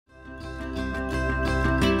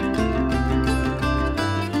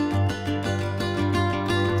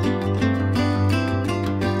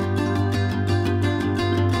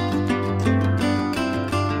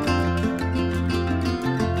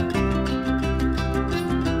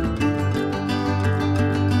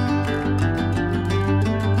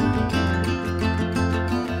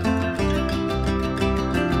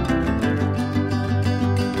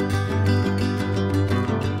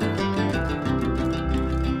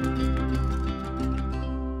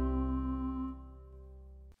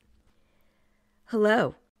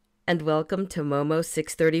Hello, and welcome to Momo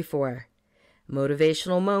 634,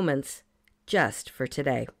 Motivational Moments just for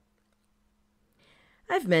today.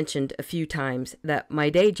 I've mentioned a few times that my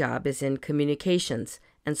day job is in communications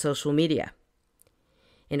and social media.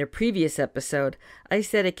 In a previous episode, I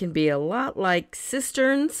said it can be a lot like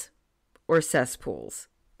cisterns or cesspools.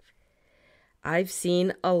 I've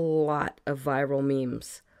seen a lot of viral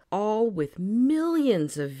memes, all with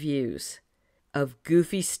millions of views, of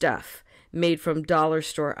goofy stuff made from dollar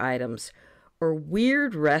store items, or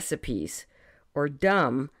weird recipes, or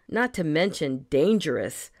dumb, not to mention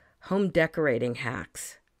dangerous, home decorating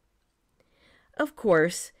hacks. Of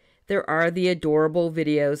course, there are the adorable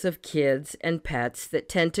videos of kids and pets that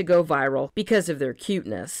tend to go viral because of their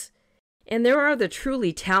cuteness. And there are the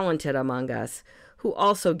truly talented among us who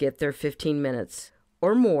also get their 15 minutes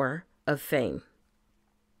or more of fame.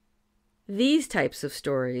 These types of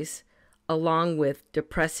stories, along with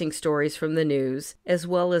depressing stories from the news, as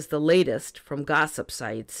well as the latest from gossip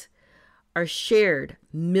sites, are shared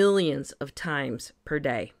millions of times per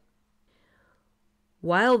day.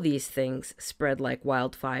 While these things spread like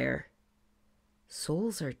wildfire,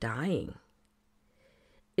 souls are dying.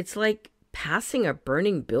 It's like passing a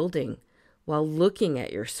burning building while looking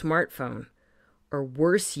at your smartphone, or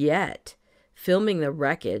worse yet, filming the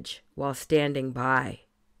wreckage while standing by.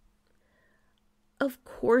 Of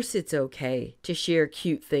course it's okay to share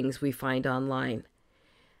cute things we find online.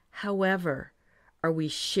 However, are we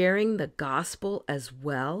sharing the gospel as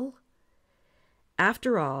well?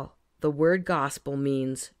 After all, the word gospel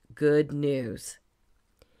means good news.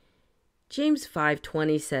 James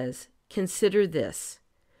 5:20 says, "Consider this.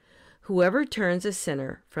 Whoever turns a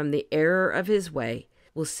sinner from the error of his way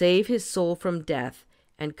will save his soul from death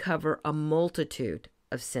and cover a multitude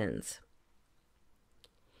of sins."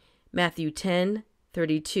 Matthew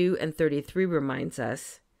 10:32 and 33 reminds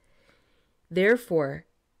us, "Therefore,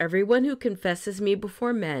 everyone who confesses me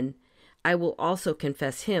before men, I will also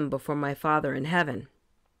confess him before my Father in heaven.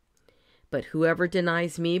 But whoever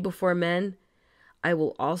denies me before men, I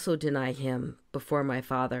will also deny him before my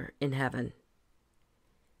Father in heaven."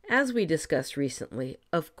 As we discussed recently,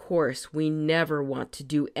 of course, we never want to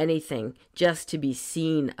do anything just to be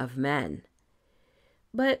seen of men.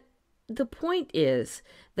 But the point is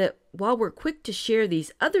that while we're quick to share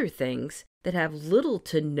these other things that have little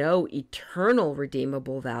to no eternal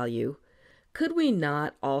redeemable value, could we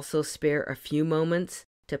not also spare a few moments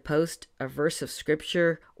to post a verse of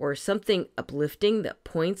scripture or something uplifting that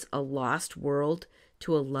points a lost world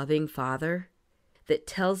to a loving Father, that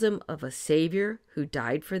tells them of a Savior who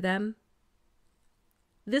died for them?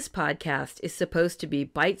 This podcast is supposed to be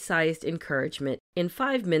bite-sized encouragement in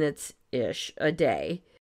 5 minutes-ish a day.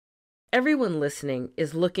 Everyone listening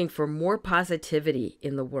is looking for more positivity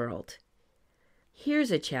in the world.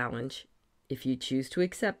 Here's a challenge, if you choose to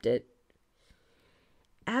accept it.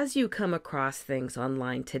 As you come across things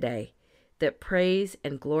online today that praise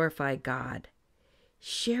and glorify God,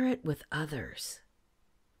 share it with others.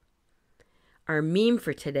 Our meme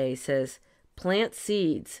for today says, "Plant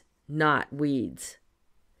seeds, not weeds."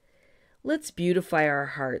 Let's beautify our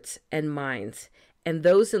hearts and minds and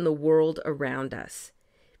those in the world around us.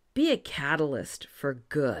 Be a catalyst for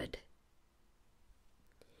good.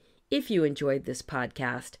 If you enjoyed this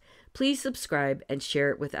podcast, please subscribe and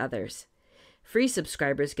share it with others. Free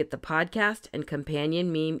subscribers get the podcast and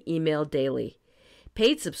companion meme emailed daily.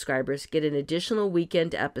 Paid subscribers get an additional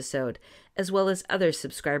weekend episode, as well as other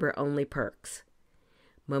subscriber-only perks.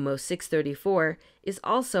 Momo 634 is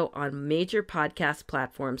also on major podcast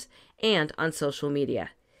platforms and on social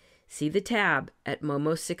media. See the tab at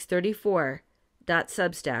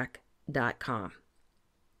momo634.substack.com.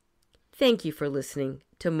 Thank you for listening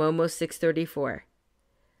to Momo 634,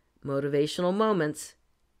 Motivational Moments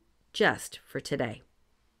just for today.